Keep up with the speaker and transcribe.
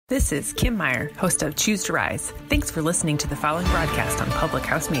This is Kim Meyer, host of Choose to Rise. Thanks for listening to the following broadcast on Public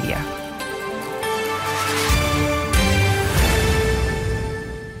House Media.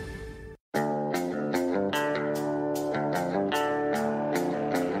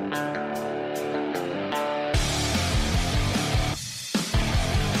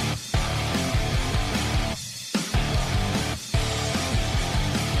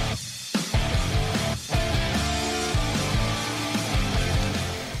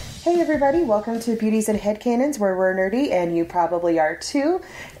 Hey everybody, welcome to Beauties and Headcanons, where we're nerdy, and you probably are too.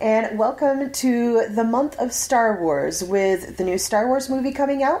 And welcome to the month of Star Wars. With the new Star Wars movie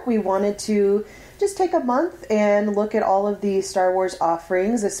coming out, we wanted to just take a month and look at all of the Star Wars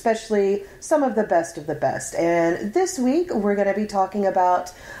offerings, especially some of the best of the best. And this week, we're going to be talking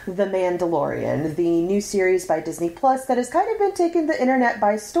about The Mandalorian, the new series by Disney Plus that has kind of been taking the internet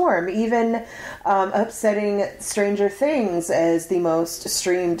by storm, even upsetting Stranger Things as the most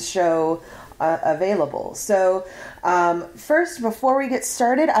streamed show available. So first, before we get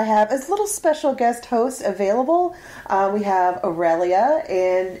started, I have a little special guest host available. We have Aurelia,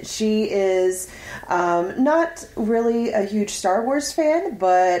 and she is not really a huge Star Wars fan,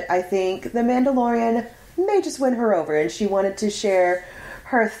 but I think The Mandalorian may just win her over, and she wanted to share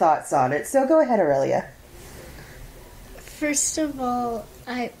her thoughts on it. So go ahead, Aurelia. First of all,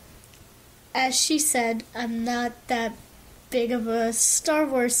 as she said, I'm not that big of a Star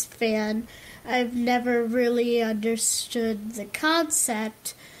Wars fan. I've never really understood the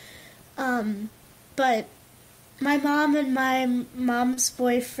concept, but my mom and my mom's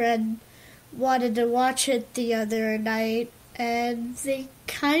boyfriend wanted to watch it the other night, and they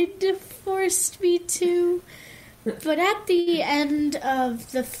kind of forced me to. But at the end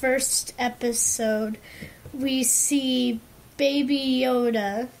of the first episode, we see Baby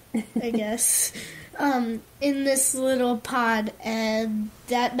Yoda, I guess, in this little pod, and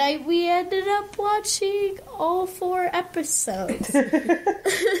that night we ended up watching all 4 episodes.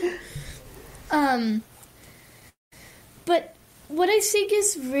 But what I think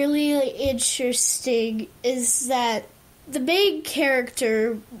is really interesting is that the main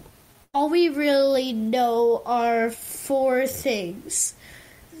character, all we really know are 4 things.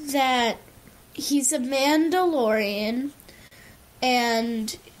 That he's a Mandalorian,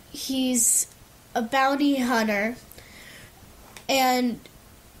 and he's a bounty hunter, and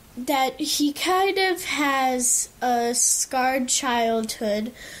that he kind of has a scarred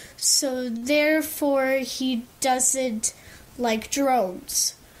childhood, so therefore he doesn't like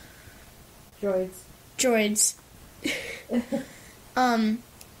droids.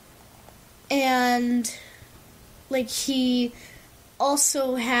 And like he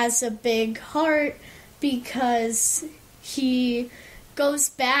also has a big heart because he goes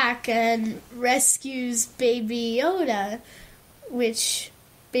back and rescues Baby Yoda, which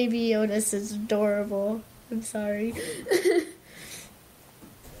Baby Yoda's is adorable. I'm sorry.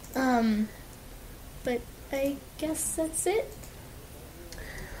 But I guess that's it.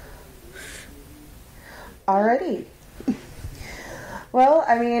 Alrighty. Well,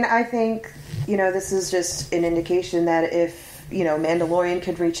 I mean, I think, this is just an indication that if, Mandalorian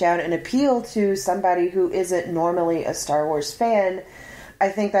could reach out and appeal to somebody who isn't normally a Star Wars fan, I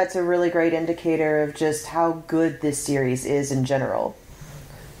think that's a really great indicator of just how good this series is in general.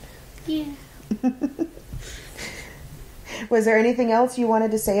 Yeah. Was there anything else you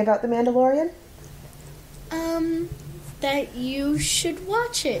wanted to say about The Mandalorian? That you should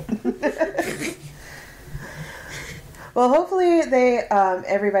watch it. Well, hopefully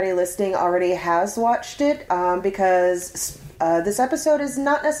everybody listening already has watched it, because this episode is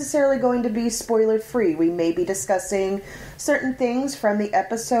not necessarily going to be spoiler-free. We may be discussing certain things from the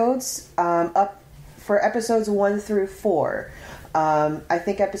episodes up for episodes 1 through 4. I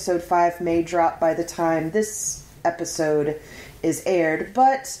think episode 5 may drop by the time this episode is aired,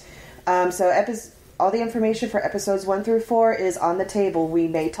 but all the information for episodes 1 through 4 is on the table. We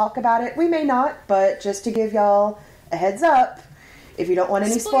may talk about it, we may not, but just to give y'all a heads up, if you don't want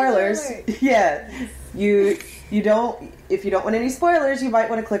any spoilers, yeah, if you don't want any spoilers, you might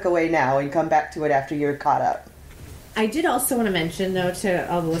want to click away now and come back to it after you're caught up. I did also want to mention, though, to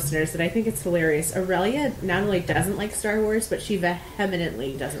all the listeners that I think it's hilarious. Aurelia not only doesn't like Star Wars, but she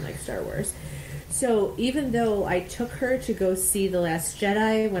vehemently doesn't like Star Wars. So even though I took her to go see The Last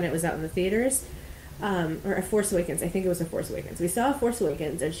Jedi when it was out in the theaters, or A Force Awakens, I think it was A Force Awakens. We saw A Force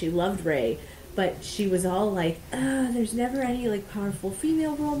Awakens, and she loved Rey, but she was all like, there's never any, powerful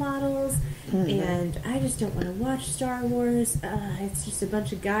female role models, and I just don't want to watch Star Wars. It's just a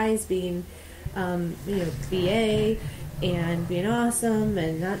bunch of guys being, BA, and being awesome,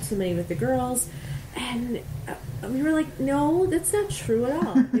 and not too many with the girls. And we were like, no, that's not true at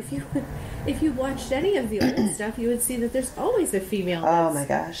all. If you watched any of the old stuff, you would see that there's always a female. Oh my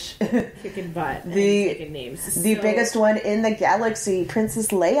gosh, kicking butt and taking names. The biggest one in the galaxy, Princess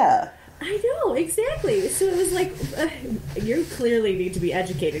Leia. I know, exactly. So it was like, you clearly need to be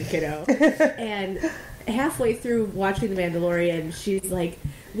educated, kiddo. And halfway through watching The Mandalorian, she's like,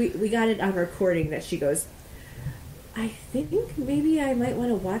 we got it on recording that she goes, I think maybe I might want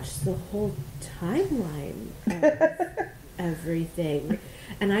to watch the whole timeline of everything.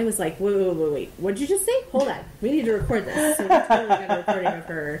 And I was like, wait. What did you just say? Hold on. We need to record this. So we totally got a recording of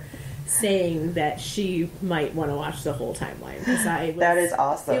her saying that she might want to watch the whole timeline. That is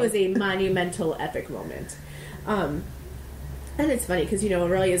awesome. It was a monumental, epic moment. And it's funny because,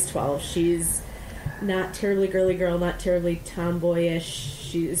 Aurelia's 12. She's not terribly girly girl, not terribly tomboyish.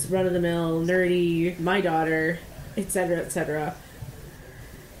 She's run-of-the-mill, nerdy, my daughter, etc., etc.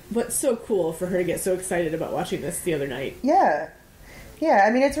 But so cool for her to get so excited about watching this the other night. Yeah. Yeah,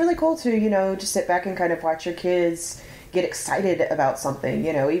 I mean, it's really cool to, just sit back and kind of watch your kids get excited about something,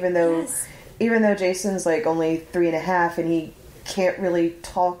 even though Jason's like only 3.5 and he can't really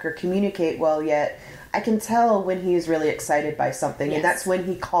talk or communicate well yet, I can tell when he's really excited by something, and that's when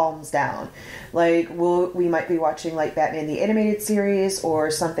he calms down. Like, we might be watching like Batman the Animated Series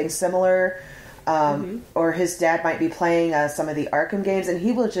or something similar, or his dad might be playing some of the Arkham games, and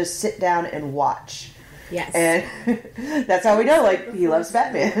he will just sit down and watch. Yes. And that's how we know, like, he loves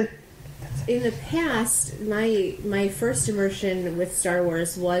Batman. In the past, my first immersion with Star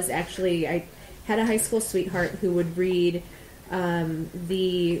Wars was actually, I had a high school sweetheart who would read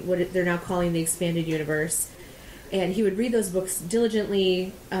what they're now calling the Expanded Universe. And he would read those books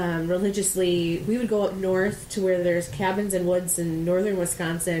diligently, religiously. We would go up north to where there's cabins and woods in northern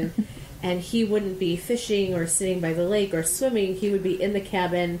Wisconsin, and he wouldn't be fishing or sitting by the lake or swimming. He would be in the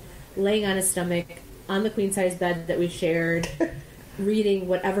cabin, laying on his stomach, on the queen-size bed that we shared, reading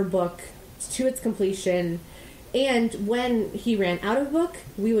whatever book to its completion. And when he ran out of book,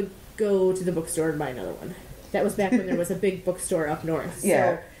 we would go to the bookstore and buy another one. That was back when there was a big bookstore up north.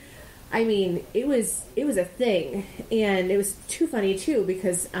 Yeah. So, I mean, it was a thing. And it was too funny, too,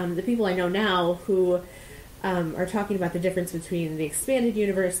 because the people I know now who are talking about the difference between the Expanded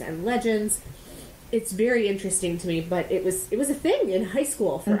Universe and Legends, it's very interesting to me, but it was a thing in high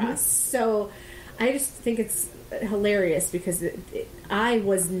school for us. So I just think it's hilarious because I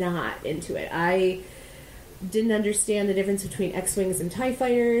was not into it. I didn't understand the difference between X-Wings and TIE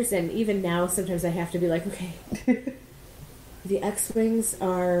Fighters, and even now sometimes I have to be like, okay, the X-Wings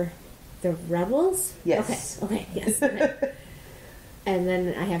are the rebels? Yes. Okay, yes. Okay. And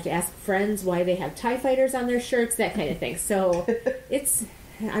then I have to ask friends why they have TIE Fighters on their shirts, that kind of thing. So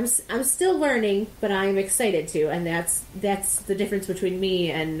I'm still learning, but I'm excited to, and that's the difference between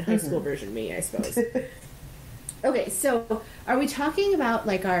me and high school version me, I suppose. Okay, so are we talking about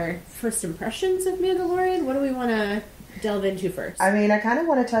like our first impressions of Mandalorian? What do we want to delve into first? I mean, I kind of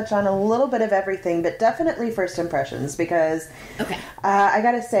want to touch on a little bit of everything, but definitely first impressions because I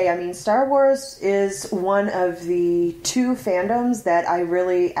gotta say, I mean, Star Wars is one of the two fandoms that I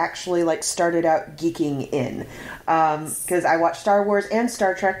really actually like started out geeking in. Because I watched Star Wars and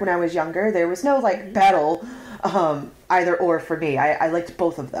Star Trek when I was younger. There was no like battle either or for me. I liked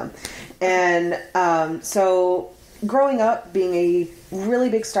both of them. And so growing up, being a really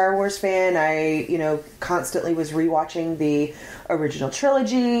big Star Wars fan, I, constantly was rewatching the original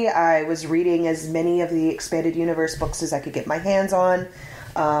trilogy. I was reading as many of the Expanded Universe books as I could get my hands on.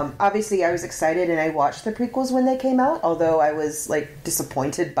 Obviously, I was excited and I watched the prequels when they came out, although I was, like,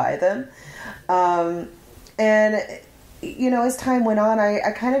 disappointed by them. And, as time went on,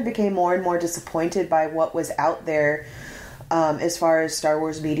 I kind of became more and more disappointed by what was out there as far as Star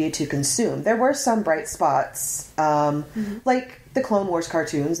Wars media to consume. There were some bright spots, like the Clone Wars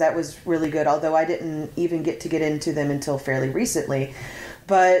cartoons. That was really good, although I didn't even get into them until fairly recently.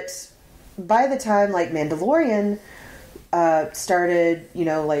 But by the time, like, Mandalorian started,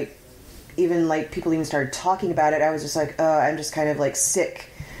 people even started talking about it, I was just like, I'm just kind of, like, sick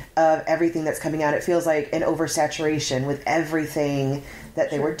of everything that's coming out. It feels like an oversaturation with everything that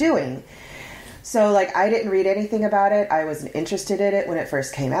they were doing. So, like, I didn't read anything about it. I wasn't interested in it when it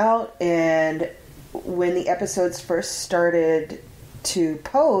first came out. And when the episodes first started to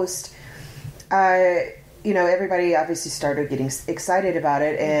post, everybody obviously started getting excited about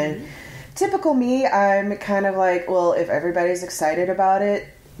it. And typical me, I'm kind of like, well, if everybody's excited about it,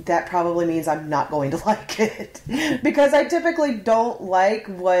 that probably means I'm not going to like it. Because I typically don't like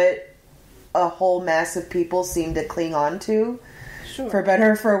what a whole mass of people seem to cling on to. Sure. For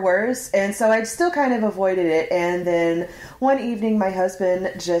better or for worse. And so I still kind of avoided it. And then one evening my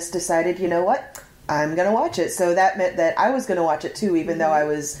husband just decided, you know what? I'm gonna watch it. So that meant that I was gonna watch it too, even though I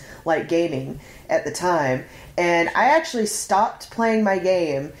was like gaming at the time. And I actually stopped playing my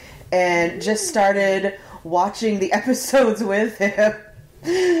game and just started watching the episodes with him.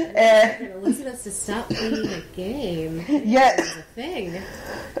 And Elizabeth to stop playing a game. Yes. Is a thing.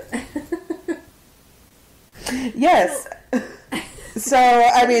 Yes. So,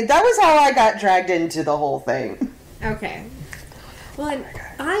 I mean, that was how I got dragged into the whole thing. Okay. Well, and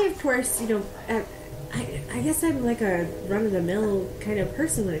I, of course, I guess I'm like a run-of-the-mill kind of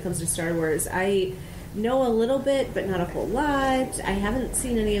person when it comes to Star Wars. I know a little bit, but not a whole lot. I haven't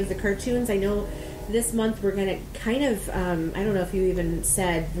seen any of the cartoons. I know this month we're going to kind of, I don't know if you even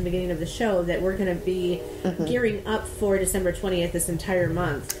said in the beginning of the show that we're going to be gearing up for December 20th this entire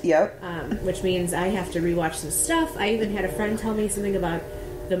month. Yep. Which means I have to rewatch some stuff. I even had a friend tell me something about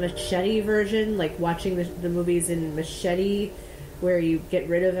the Machete version, like watching the movies in Machete, where you get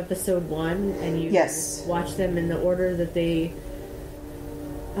rid of episode 1 and you watch them in the order that they,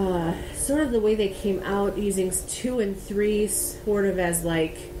 sort of the way they came out, using 2 and 3 sort of as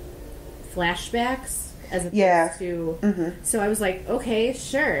like flashbacks as opposed to. So I was like, okay,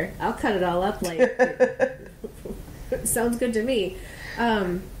 sure, I'll cut it all up. Like, sounds good to me.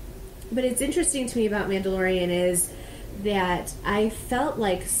 But it's interesting to me about Mandalorian is that I felt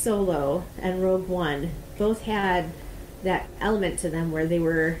like Solo and Rogue One both had that element to them where they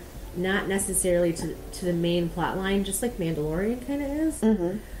were not necessarily to the main plot line, just like Mandalorian kind of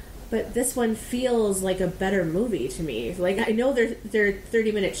is. But this one feels like a better movie to me. Like, I know they're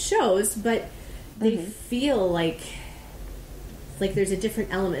 30-minute shows, but they feel like there's a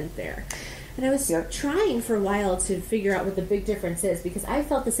different element there. And I was trying for a while to figure out what the big difference is, because I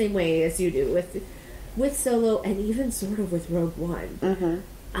felt the same way as you do with Solo and even sort of with Rogue One.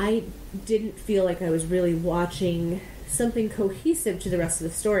 I didn't feel like I was really watching something cohesive to the rest of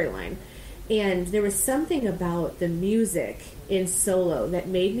the storyline. And there was something about the music in Solo that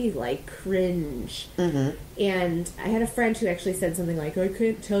made me, like, cringe. And I had a friend who actually said something like, I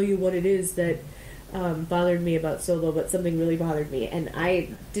can't tell you what it is that bothered me about Solo, but something really bothered me. And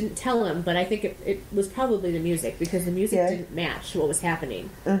I didn't tell him, but I think it was probably the music, because the music didn't match what was happening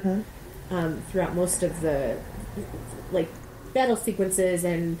throughout most of the, like, battle sequences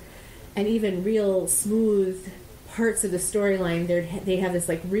and even real smooth parts of the storyline. They have this,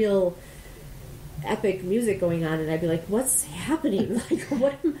 like, real epic music going on, and I'd be like, what's happening? Like,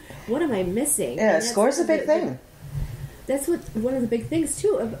 what am I missing? Yeah, score's a big thing. That's one of the big things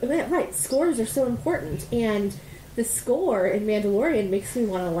too. Right, scores are so important, and the score in Mandalorian makes me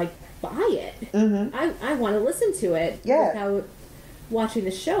want to, like, buy it. I want to listen to it without watching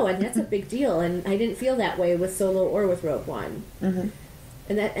the show, and that's a big deal. And I didn't feel that way with Solo or with Rogue One.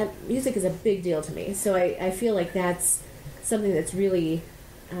 And that music is a big deal to me. So I feel like that's something that's really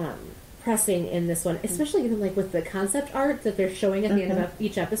pressing in this one, especially even like with the concept art that they're showing at the end of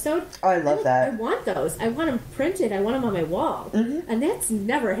each episode. Oh, I love that. I want those. I want them printed. I want them on my wall. And that's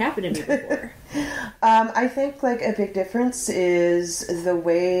never happened to me before. I think, like, a big difference is the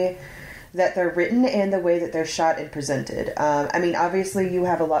way that they're written and the way that they're shot and presented. I mean, obviously you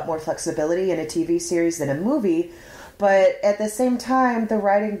have a lot more flexibility in a TV series than a movie, but at the same time, the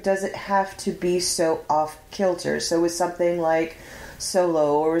writing doesn't have to be so off-kilter. So with something like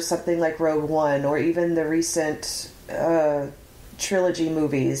Solo, or something like Rogue One, or even the recent trilogy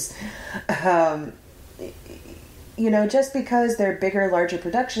movies, just because they're bigger, larger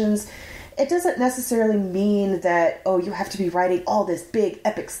productions, it doesn't necessarily mean that, you have to be writing all this big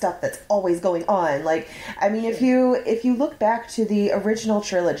epic stuff that's always going on. Like, I mean, if you look back to the original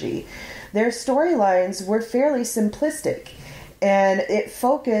trilogy, their storylines were fairly simplistic, and it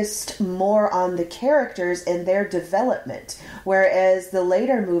focused more on the characters and their development, whereas the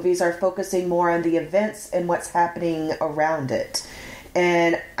later movies are focusing more on the events and what's happening around it.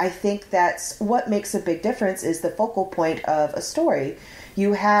 And I think that's what makes a big difference, is the focal point of a story.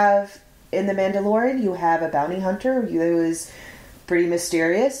 You have, in The Mandalorian, you have a bounty hunter who is pretty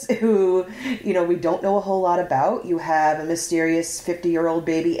mysterious, who, we don't know a whole lot about. You have a mysterious 50-year-old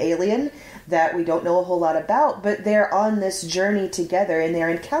baby alien that we don't know a whole lot about, but they're on this journey together, and they're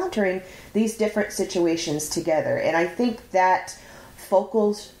encountering these different situations together. And I think that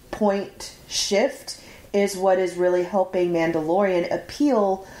focal point shift is what is really helping Mandalorian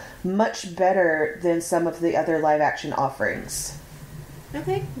appeal much better than some of the other live-action offerings.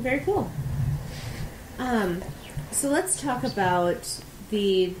 Okay, very cool. So let's talk about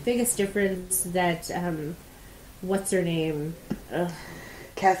the biggest difference that, what's her name?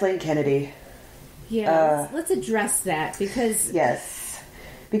 Kathleen Kennedy. Yeah, let's address that, because... Yes.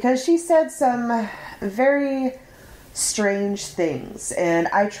 Because she said some very strange things. And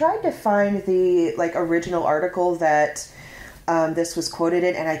I tried to find the original article that this was quoted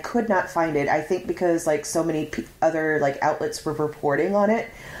in, and I could not find it. I think because so many other outlets were reporting on it.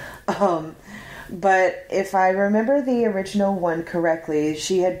 But if I remember the original one correctly,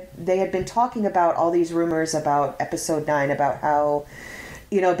 they had been talking about all these rumors about episode 9, about how,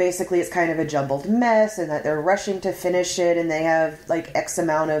 basically it's kind of a jumbled mess and that they're rushing to finish it, and they have X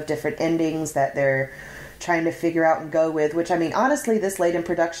amount of different endings that they're trying to figure out and go with, which, I mean, honestly, this late in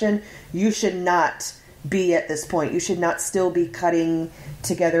production, you should not be at this point. You should not still be cutting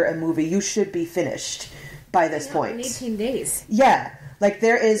together a movie. You should be finished by this point. In 18 days. Yeah.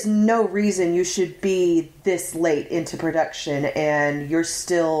 There is no reason you should be this late into production and you're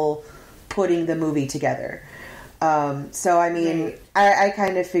still putting the movie together. So, I mean, right. I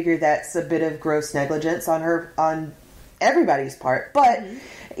kind of figure that's a bit of gross negligence on everybody's part. But,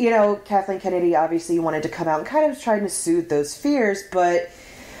 Kathleen Kennedy obviously wanted to come out and kind of try to soothe those fears, but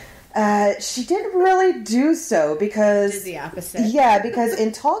she didn't really do so because... Did the opposite. Yeah, because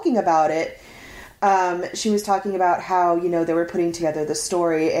in talking about it, she was talking about how, they were putting together the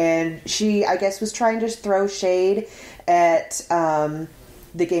story, and she, I guess, was trying to throw shade at the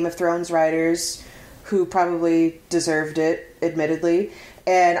Game of Thrones writers, who probably deserved it, admittedly,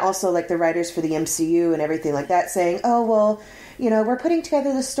 and also, the writers for the MCU and everything like that, saying, oh, well, we're putting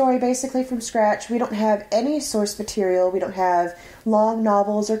together the story basically from scratch. We don't have any source material. We don't have long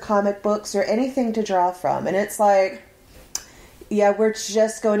novels or comic books or anything to draw from. And it's yeah, we're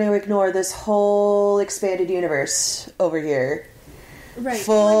just going to ignore this whole expanded universe over here. Right.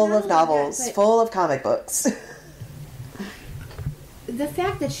 Full of novels, full of comic books. The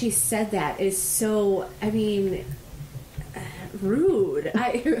fact that she said that is so, rude.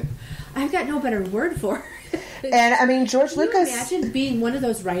 I've got no better word for it. And, I mean, George Lucas... Imagine being one of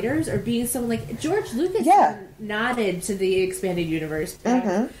those writers or being someone like... George Lucas nodded to the expanded universe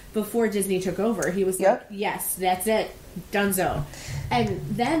before Disney took over. He was like, yes, that's it. Dunzo. And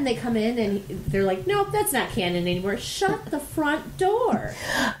then they come in and they're like, nope, that's not canon anymore. Shut the front door.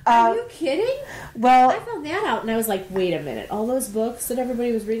 Are you kidding? Well... I found that out and I was like, wait a minute. All those books that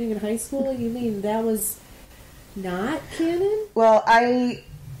everybody was reading in high school, you mean that was not canon? Well, I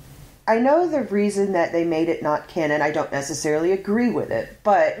know the reason that they made it not canon. I don't necessarily agree with it,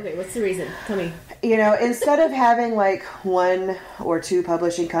 but... Okay, what's the reason? Tell me. Instead of having, one or two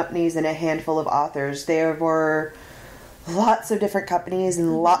publishing companies and a handful of authors, there were lots of different companies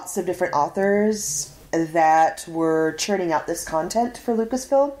and lots of different authors that were churning out this content for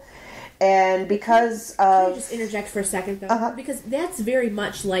Lucasfilm. And because of... Can I just interject for a second, though? Because that's very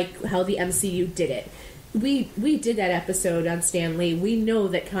much like how the MCU did it. We did that episode on Stan Lee. We know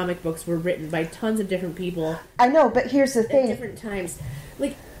that comic books were written by tons of different people. I know, but here's the thing. At different times.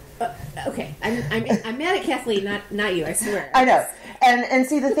 Okay, I'm mad at Kathleen, not you, I swear. I know. And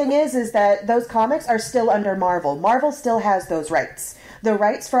see, the thing is that those comics are still under Marvel. Marvel still has those rights. The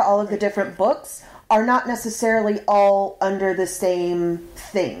rights for all of the different books are not necessarily all under the same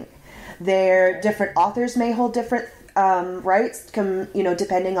thing. Different authors may hold different rights,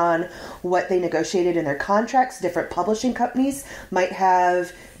 depending on what they negotiated in their contracts. Different publishing companies might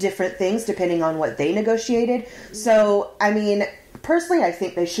have different things depending on what they negotiated. So, I mean, personally, I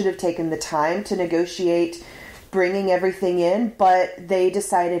think they should have taken the time to negotiate bringing everything in, but they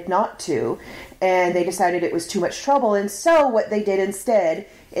decided not to, and they decided it was too much trouble. And so what they did instead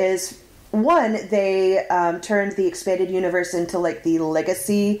is, one, they turned the expanded universe into the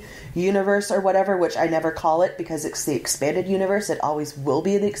legacy universe or whatever, which I never call it because it's the expanded universe. It always will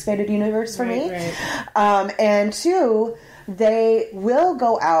be the expanded universe for me. Right. And two, they will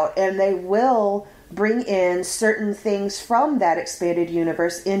go out and they will bring in certain things from that expanded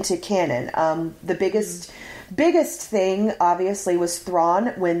universe into canon. The biggest thing, obviously, was Thrawn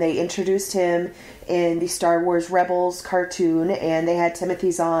when they introduced him in the Star Wars Rebels cartoon, and they had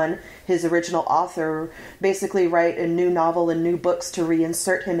Timothy Zahn, his original author, basically write a new novel and new books to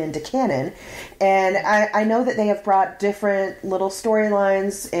reinsert him into canon. And I know that they have brought different little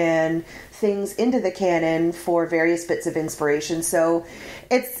storylines and things into the canon for various bits of inspiration. So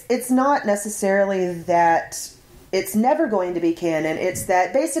it's not necessarily that it's never going to be canon. It's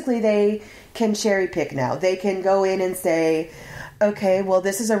that basically they can cherry pick now. They can go in and say, okay, well,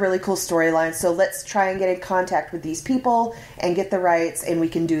 this is a really cool storyline, so let's try and get in contact with these people and get the rights, and we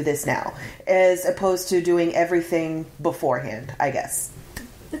can do this now, as opposed to doing everything beforehand, I guess.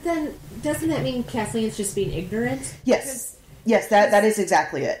 But then, doesn't that mean Kathleen's just being ignorant? Yes. Yes, that is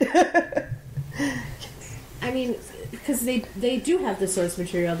exactly it. I mean, because they do have the source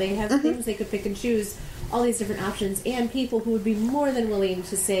material. They have things they could pick and choose, all these different options, and people who would be more than willing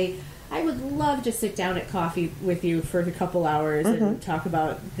to say, I would love to sit down at coffee with you for a couple hours and talk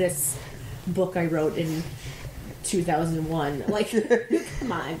about this book I wrote in 2001. Like,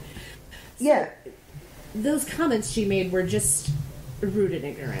 come on. Yeah. So, those comments she made were just rude and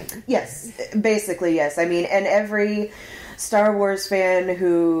ignorant. Yes, basically, yes. I mean, and every Star Wars fan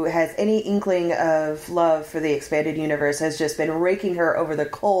who has any inkling of love for the expanded universe has just been raking her over the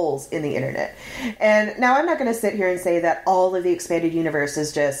coals in the internet. And now I'm not going to sit here and say that all of the expanded universe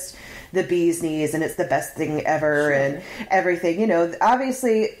is just the bee's knees and it's the best thing ever and everything. You know,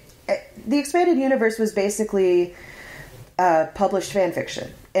 obviously, the expanded universe was basically published fan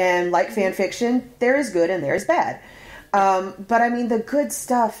fiction. And like fan fiction, there is good and there is bad. But I mean, the good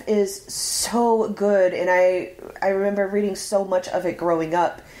stuff is so good, and I remember reading so much of it growing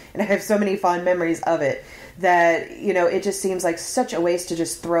up, and I have so many fond memories of it that, you know, it just seems like such a waste to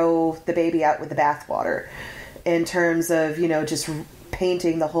just throw the baby out with the bathwater in terms of, you know, just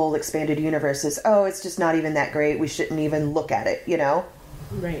painting the whole expanded universe as, oh, it's just not even that great, we shouldn't even look at it, you know?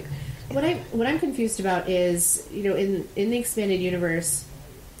 Right. What I'm confused about is, you know, in the expanded universe,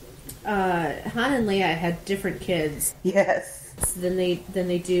 Han and Leia had different kids. Yes. Than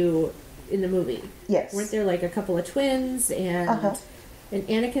they do in the movie. Yes. Weren't there like a couple of twins and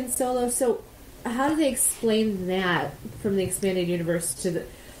Anakin Solo? So how do they explain that from the expanded universe to the?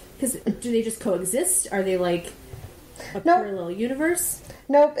 Because do they just coexist? Are they like a parallel universe?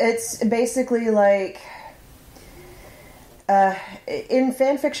 Nope. It's basically like. In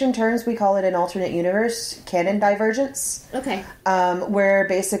fan fiction terms, we call it an alternate universe, canon divergence. Okay. Where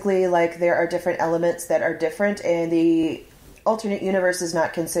basically, like, there are different elements that are different, and the alternate universe is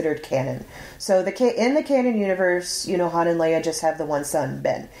not considered canon. So in the canon universe, you know, Han and Leia just have the one son,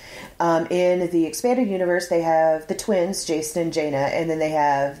 Ben. In the expanded universe, they have the twins, Jason and Jaina, and then they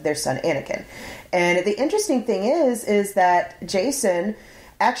have their son, Anakin. And the interesting thing is that Jason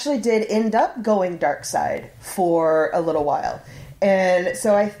actually did end up going dark side for a little while. And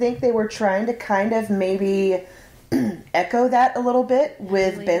so I think they were trying to kind of maybe echo that a little bit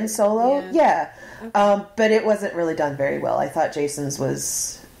with Ben Solo. Yeah. Okay. But it wasn't really done very well. I thought Jason's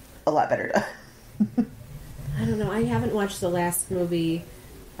was a lot better done. I don't know. I haven't watched the last movie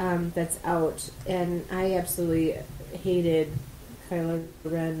that's out, and I absolutely hated Kylo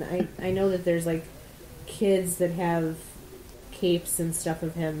Ren. I know that there's like kids that have capes and stuff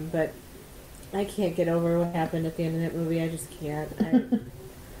of him, but I can't get over what happened at the end of that movie. I just can't.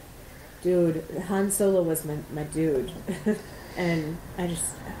 Dude, Han Solo was my dude. And I'm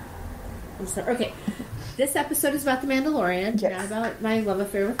sorry. Okay, this episode is about The Mandalorian, not about my love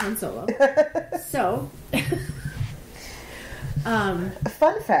affair with Han Solo. So,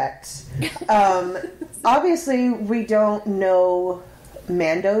 fun fact. Obviously, we don't know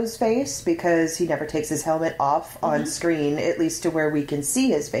Mando's face because he never takes his helmet off on screen, at least to where we can see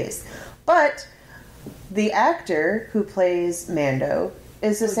his face. But the actor who plays Mando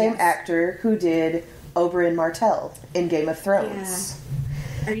is the same actor who did Oberyn Martell in Game of Thrones.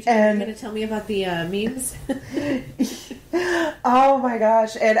 Yeah. Are you going to tell me about the memes? Oh my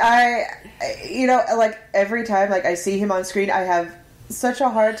gosh. And I, you know, like every time like I see him on screen, I have such a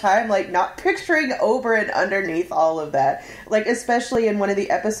hard time like not picturing Oberyn underneath all of that. Like especially in one of the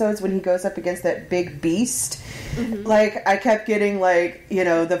episodes when he goes up against that big beast. Like I kept getting like, you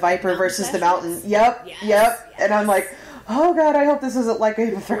know, the Viper versus the Mountain. Yep. And I'm like, oh god, I hope this isn't like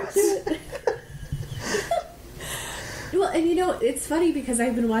Game of Thrones. Well, and you know, it's funny because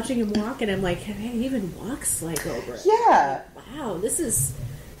I've been watching him walk and I'm like, man, he even walks like Oberyn. Yeah. Like, wow, this is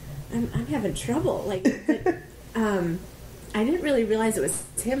I'm having trouble. Like I didn't really realize it was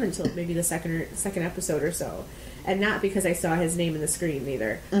him until maybe the second episode or so, and not because I saw his name in the screen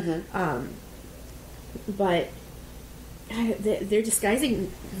either. But they're disguising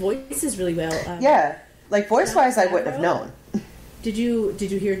voices really well. Like voice wise, I wouldn't have known. Did you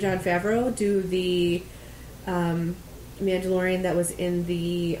hear Jon Favreau do the Mandalorian that was in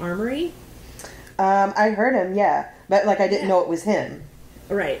the armory? I heard him, but like I didn't know it was him.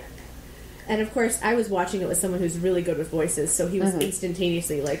 Right. And of course, I was watching it with someone who's really good with voices, so he was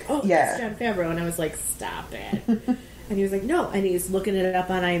instantaneously like, "Oh, that's Jon Favreau," and I was like, "Stop it!" And he was like, "No," and he's looking it up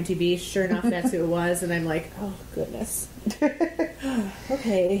on IMDb. Sure enough, that's who it was, and I'm like, "Oh goodness."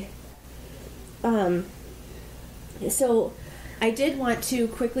 Okay. So I did want to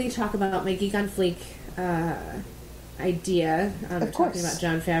quickly talk about my Geek on Fleek idea, talking about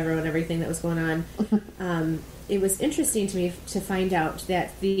Jon Favreau and everything that was going on. It was interesting to me to find out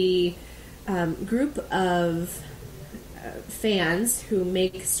that the group of fans who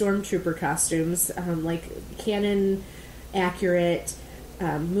make stormtrooper costumes, like canon accurate,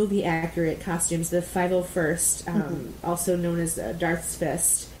 movie accurate costumes. The 501st, also known as Darth's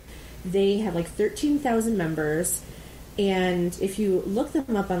Fist, they have like 13,000 members. And if you look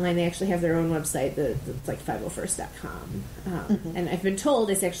them up online, they actually have their own website. It's like 501st.com. And I've been told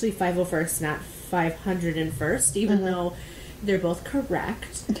it's actually 501st, not 501st, even though they're both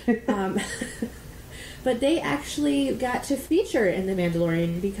correct. But they actually got to feature in The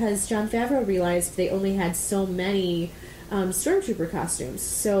Mandalorian because Jon Favreau realized they only had so many stormtrooper costumes.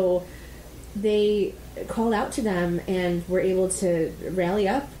 So they called out to them and were able to rally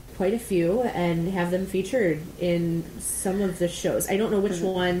up quite a few and have them featured in some of the shows. I don't know which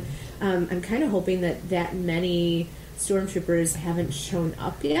one. I'm kind of hoping that many stormtroopers haven't shown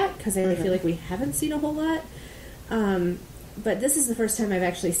up yet because I feel like we haven't seen a whole lot. But this is the first time I've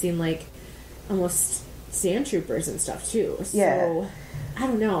actually seen like almost sandtroopers and stuff too. So I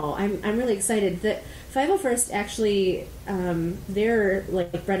don't know. I'm really excited that 501st actually their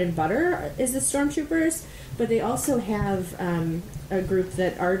like bread and butter is the stormtroopers, but they also have a group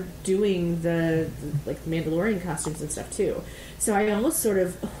that are doing the like Mandalorian costumes and stuff too. So I almost sort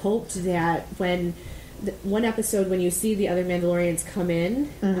of hoped that when one episode when you see the other Mandalorians come in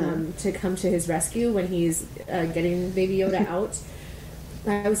to come to his rescue when he's getting Baby Yoda out,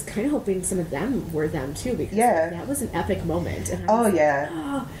 I was kind of hoping some of them were them too because that was an epic moment. And I was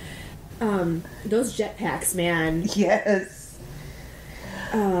like, those jetpacks, man. Yes.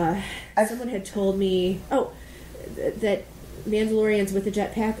 Someone had told me, that Mandalorians with a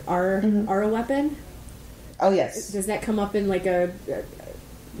jetpack are a weapon. Oh, yes. Does that come up in like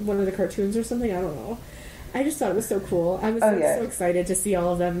one of the cartoons or something? I don't know. I just thought it was so cool. I was so excited to see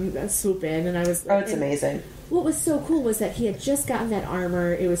all of them swoop in, and I was. It's amazing. What was so cool was that he had just gotten that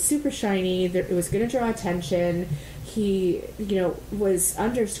armor. It was super shiny. It was going to draw attention. He, was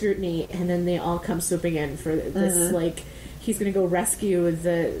under scrutiny, and then they all come swooping in for this like. He's going to go rescue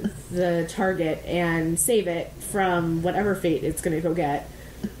the target and save it from whatever fate it's going to go get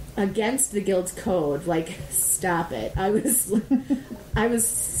against the guild's code. Like, stop it! I was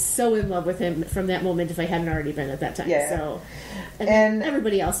so in love with him from that moment. If I hadn't already been at that time, So, and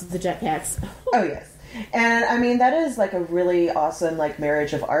everybody else with the jetpacks. Oh yes, and I mean that is like a really awesome like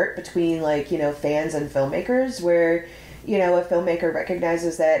marriage of art between like fans and filmmakers where. A filmmaker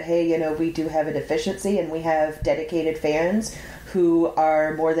recognizes that, hey, we do have a deficiency and we have dedicated fans who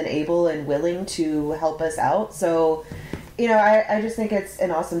are more than able and willing to help us out. So, I just think it's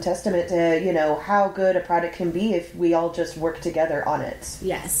an awesome testament to, how good a product can be if we all just work together on it.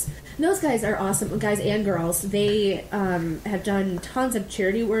 Yes. Those guys are awesome, guys and girls. They have done tons of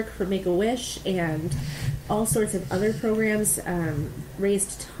charity work for Make-A-Wish and all sorts of other programs,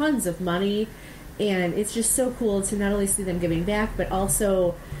 raised tons of money. And it's just so cool to not only see them giving back, but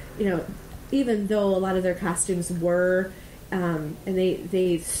also, even though a lot of their costumes were, and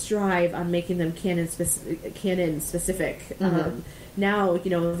they strive on making them canon specific. Now,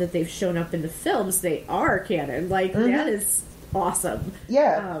 that they've shown up in the films, they are canon. Like, that is awesome.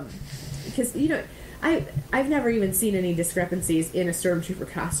 Yeah. Because, I've never even seen any discrepancies in a stormtrooper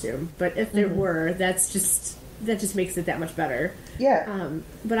costume. But if there were, that just makes it that much better. Yeah.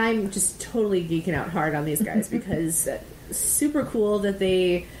 But I'm just totally geeking out hard on these guys because super cool that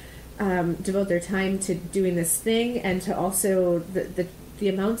they devote their time to doing this thing and to also the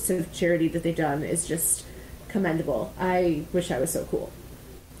amounts of charity that they've done is just commendable. I wish I was so cool.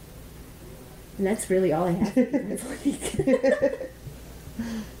 And that's really all I have for you guys.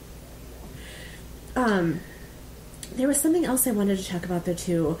 There was something else I wanted to talk about though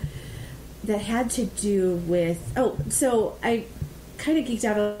too. That had to do with... so I kind of geeked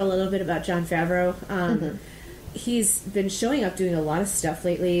out a little bit about Jon Favreau. He's been showing up doing a lot of stuff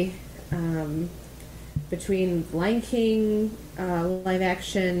lately. Between Lion King, live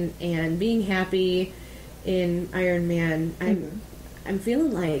action, and Being Happy in Iron Man, I'm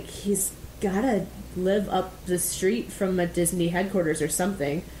feeling like he's got to live up the street from a Disney headquarters or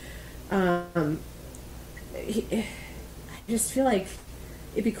something. I just feel like...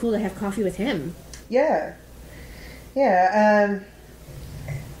 it'd be cool to have coffee with him. Yeah. Yeah.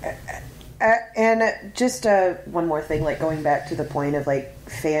 And just one more thing, like going back to the point of like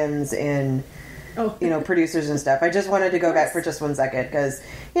fans and, producers and stuff. I just wanted to go back for just 1 second because,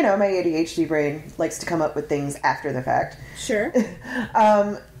 my ADHD brain likes to come up with things after the fact. Sure.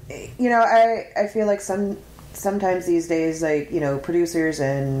 I feel like sometimes these days, like, producers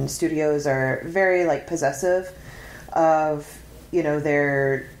and studios are very like possessive of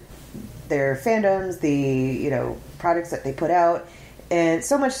their fandoms, the, products that they put out. And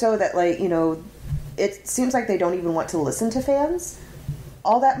so much so that, like, it seems like they don't even want to listen to fans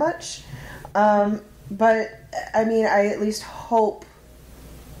all that much. But I mean, I at least hope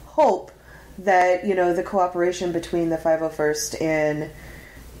that, you know, the cooperation between the 501st and,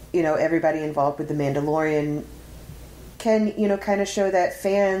 you know, everybody involved with the Mandalorian can, you know, kind of show that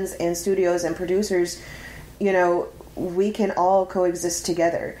fans and studios and producers, you know, we can all coexist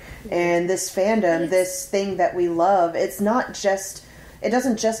together. And this fandom, this thing that we love, it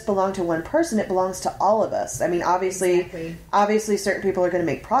doesn't just belong to one person, it belongs to all of us. I mean, obviously certain people are going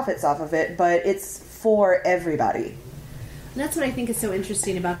to make profits off of it, but it's for everybody. And that's what I think is so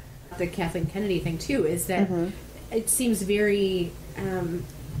interesting about the Kathleen Kennedy thing too, is that it seems very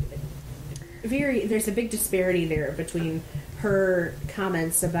there's a big disparity there between her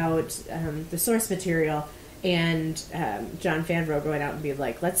comments about the source material and Jon Favreau going out and being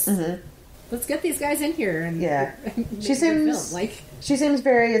like, let's get these guys in here and and she seems like, she seems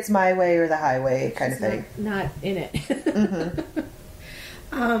very it's my way or the highway kind of thing. Not in it.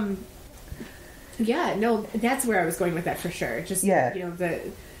 Yeah, no, that's where I was going with that for sure. Just you know,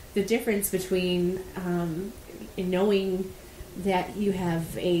 the difference between knowing that you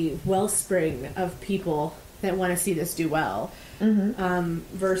have a wellspring of people that want to see this do well,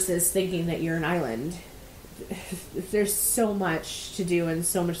 versus thinking that you're an island. There's so much to do and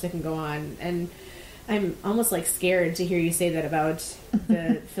so much that can go on, and I'm almost like scared to hear you say that about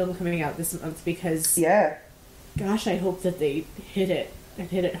the film coming out this month, because gosh, I hope that they hit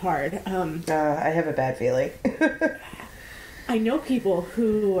it hard. I have a bad feeling. I know people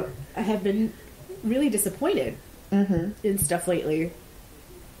who have been really disappointed in stuff lately,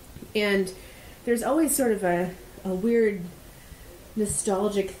 and there's always sort of a weird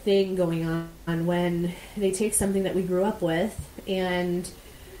nostalgic thing going on when they take something that we grew up with and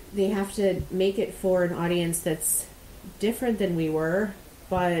they have to make it for an audience that's different than we were,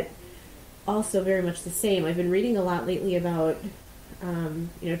 but also very much the same. I've been reading a lot lately about you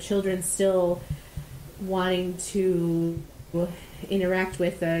know, children still wanting to interact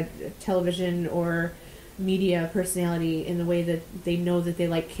with a television or media personality in the way that they know that they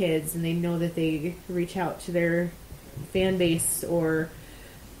like kids, and they know that they reach out to their fan base or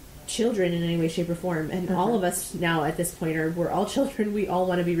children in any way, shape, or form. And all of us now at this point we're all children. We all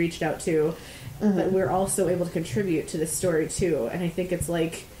want to be reached out to, but we're also able to contribute to this story too. And I think it's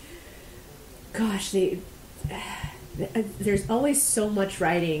like, gosh, there's always so much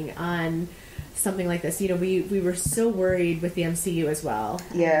riding on something like this. You know, we were so worried with the MCU as well.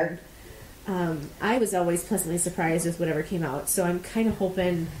 Yeah. And, I was always pleasantly surprised with whatever came out. So I'm kind of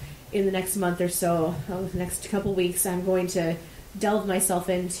hoping in the next month or so, the next couple weeks, I'm going to delve myself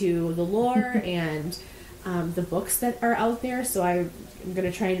into the lore and the books that are out there. So I'm going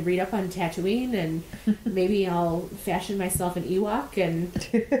to try and read up on Tatooine, and maybe I'll fashion myself an Ewok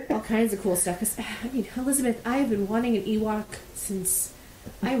and all kinds of cool stuff. Because, I mean, Elisabeth, I have been wanting an Ewok since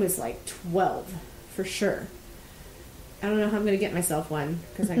I was like 12, for sure. I don't know how I'm going to get myself one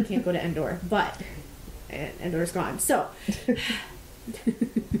because I can't go to Endor, but Endor's gone. So,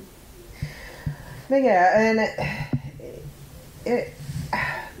 but yeah, and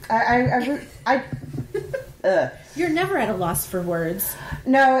you're never at a loss for words.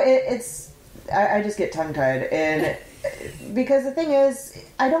 No, I just get tongue-tied, and because the thing is,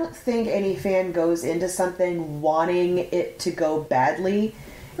 I don't think any fan goes into something wanting it to go badly.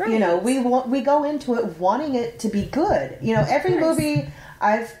 Right. You know, we go into it wanting it to be good. You know, every movie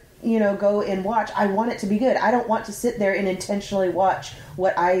I've, you know, go and watch, I want it to be good. I don't want to sit there and intentionally watch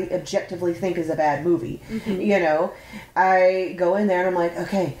what I objectively think is a bad movie. You know, I go in there and I'm like,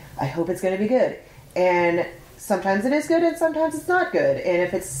 okay, I hope it's going to be good. And sometimes it is good and sometimes it's not good. And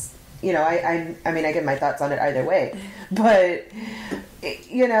if it's, you know, I mean, I get my thoughts on it either way. But,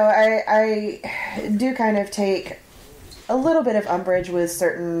 you know, I do kind of take a little bit of umbrage with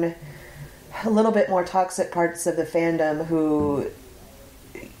certain, a little bit more toxic parts of the fandom who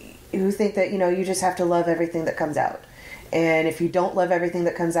think that, you know, you just have to love everything that comes out. And if you don't love everything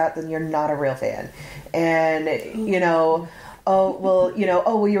that comes out, then you're not a real fan. And, you know,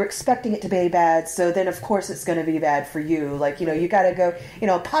 you're expecting it to be bad, so then of course it's going to be bad for you. Like, you know, you got to go, you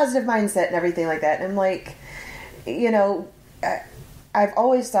know, positive mindset and everything like that. And I'm like, you know, I've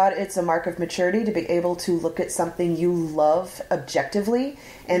always thought it's a mark of maturity to be able to look at something you love objectively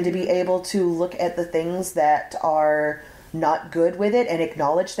and to be able to look at the things that are not good with it and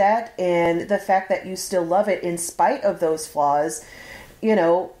acknowledge that. And the fact that you still love it in spite of those flaws, you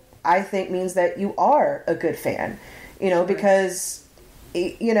know, I think means that you are a good fan. You know, because,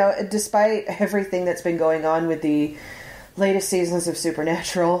 you know, despite everything that's been going on with the latest seasons of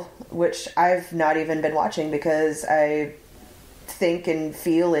Supernatural, which I've not even been watching because I think and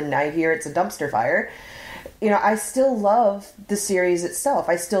feel and I hear it's a dumpster fire, I still love the series itself.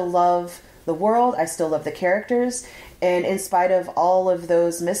 I still love the world. I still love the characters. And in spite of all of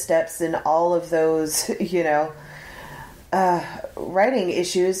those missteps and all of those, writing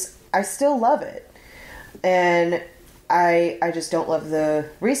issues, I still love it. And I just don't love the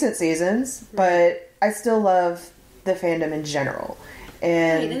recent seasons, but I still love the fandom in general.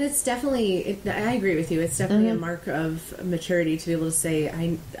 And, right, and it's definitely, I agree with you, it's definitely a mark of maturity to be able to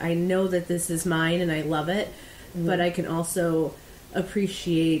say, I know that this is mine and I love it, but I can also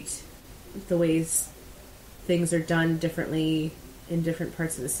appreciate the ways things are done differently in different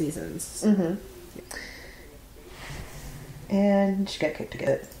parts of the seasons. Mm-hmm. And she got kicked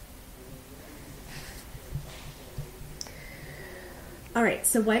again. All right,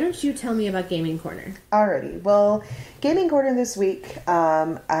 so why don't you tell me about Gaming Corner? Alrighty. Well, Gaming Corner this week,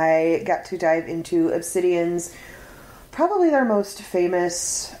 I got to dive into Obsidian's, probably their most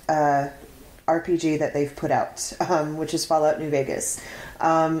famous RPG that they've put out, which is Fallout New Vegas.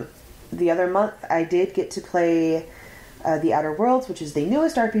 The other month, I did get to play The Outer Worlds, which is the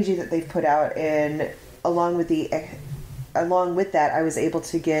newest RPG that they've put out, and along with that, I was able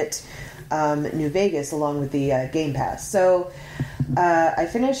to get New Vegas along with the Game Pass. So I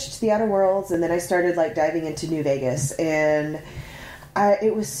finished The Outer Worlds, and then I started diving into New Vegas, and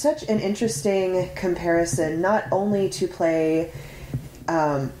it was such an interesting comparison, not only to play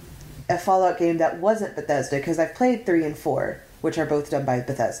a Fallout game that wasn't Bethesda, because I've played 3 and 4, which are both done by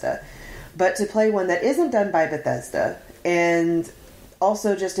Bethesda, but to play one that isn't done by Bethesda, and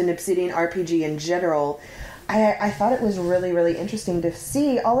also just an Obsidian RPG in general. I thought it was really, really interesting to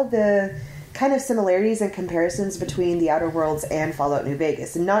see all of the kind of similarities and comparisons between The Outer Worlds and Fallout New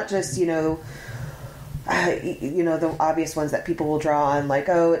Vegas, and not just the obvious ones that people will draw on,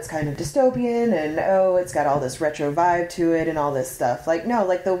 it's kind of dystopian, and it's got all this retro vibe to it and all this stuff.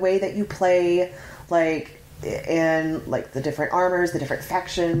 The way that you play, and the different armors, the different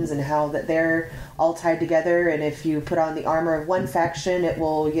factions, and how that they're all tied together, and if you put on the armor of one faction, it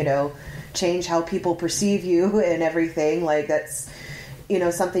will change how people perceive you and everything. That's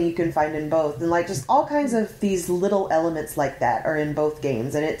something you can find in both, and just all kinds of these little elements like that are in both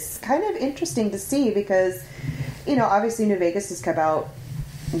games, and it's kind of interesting to see because obviously New Vegas has come out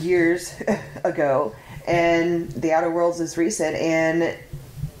years ago, and The Outer Worlds is recent, and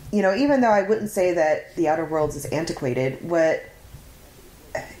even though I wouldn't say that The Outer Worlds is antiquated,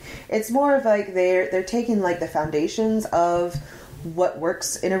 it's more of they're taking the foundations of what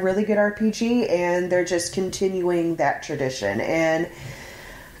works in a really good RPG, and they're just continuing that tradition. And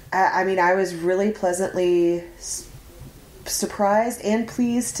I was really pleasantly surprised and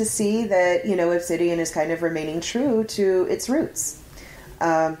pleased to see that Obsidian is kind of remaining true to its roots.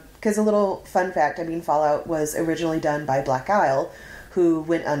 Because a little fun fact, Fallout was originally done by Black Isle, who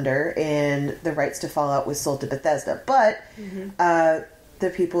went under, and the rights to Fallout was sold to Bethesda. But the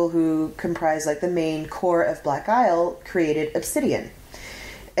people who comprise the main core of Black Isle created Obsidian.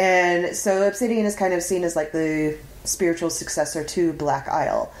 And so Obsidian is kind of seen as the spiritual successor to Black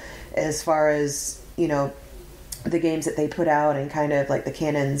Isle as far as, the games that they put out and kind of the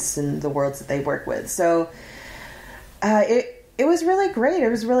canons and the worlds that they work with. So it was really great. It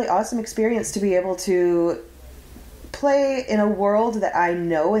was a really awesome experience to be able to play in a world that I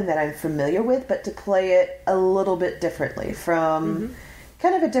know and that I'm familiar with, but to play it a little bit differently from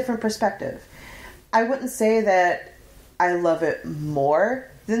kind of a different perspective. I wouldn't say that I love it more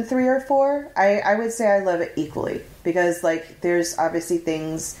than 3 or 4. I would say I love it equally, because there's obviously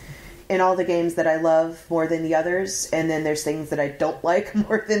things in all the games that I love more than the others, and then there's things that I don't like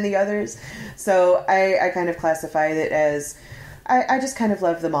more than the others. So I kind of classify it as I just kind of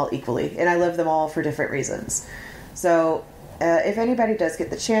love them all equally, and I love them all for different reasons. So if anybody does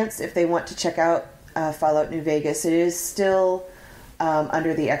get the chance, if they want to check out Fallout New Vegas, it is still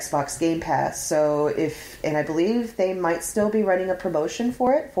under the Xbox Game Pass. So and I believe they might still be running a promotion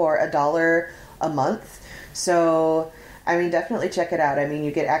for it for $1 a month. So, definitely check it out.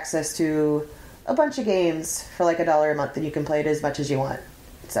 You get access to a bunch of games for $1 a month, and you can play it as much as you want.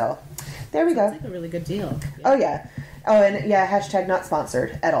 So, there we go. Sounds like a really good deal. Yeah. Oh, yeah. Oh, and yeah, hashtag not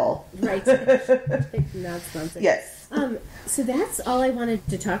sponsored at all. Right. Not sponsored. Yes. So that's all I wanted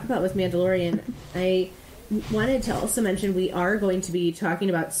to talk about with Mandalorian. I wanted to also mention we are going to be talking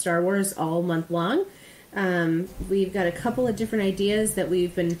about Star Wars all month long. We've got a couple of different ideas that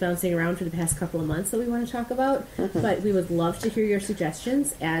we've been bouncing around for the past couple of months that we want to talk about, but we would love to hear your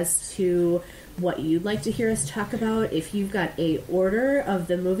suggestions as to what you'd like to hear us talk about. If you've got a order of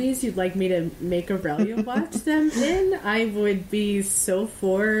the movies you'd like me to make Aurelia watch them in, I would be so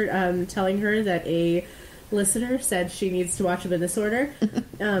for telling her that a listener said she needs to watch them in this order.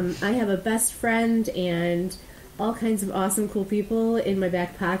 I have a best friend and all kinds of awesome, cool people in my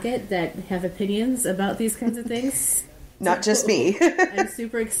back pocket that have opinions about these kinds of things. Not just me. I'm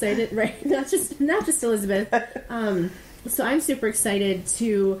super excited, right? Not just Elizabeth. So I'm super excited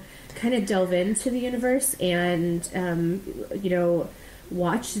to kind of delve into the universe and,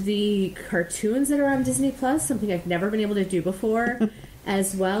 watch the cartoons that are on Disney Plus, something I've never been able to do before,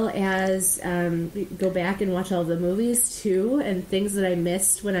 as well as go back and watch all the movies, too, and things that I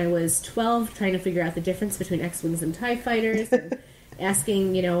missed when I was 12, trying to figure out the difference between X-Wings and TIE Fighters, and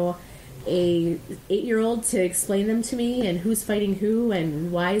asking, a 8-year-old to explain them to me, and who's fighting who,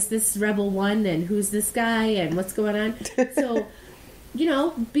 and why is this Rebel 1, and who's this guy, and what's going on. So,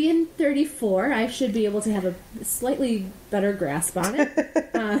 being 34, I should be able to have a slightly better grasp on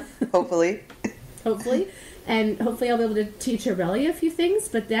it. Hopefully. And hopefully I'll be able to teach Aurelia a few things,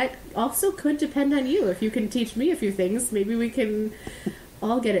 but that also could depend on you. If you can teach me a few things, maybe we can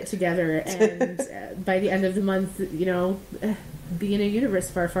all get it together and by the end of the month, be in a universe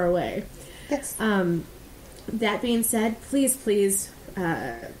far, far away. Yes. That being said, please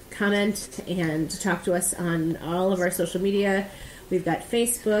comment and talk to us on all of our social media. We've got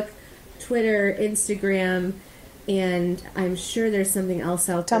Facebook, Twitter, Instagram, and I'm sure there's something else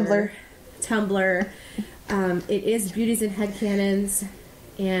out there. Tumblr. It is Beauties and Headcanons.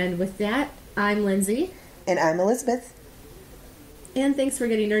 And with that, I'm Lindsay. And I'm Elisabeth. And thanks for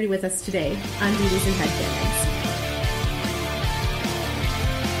getting nerdy with us today on Beauties and Headcanons.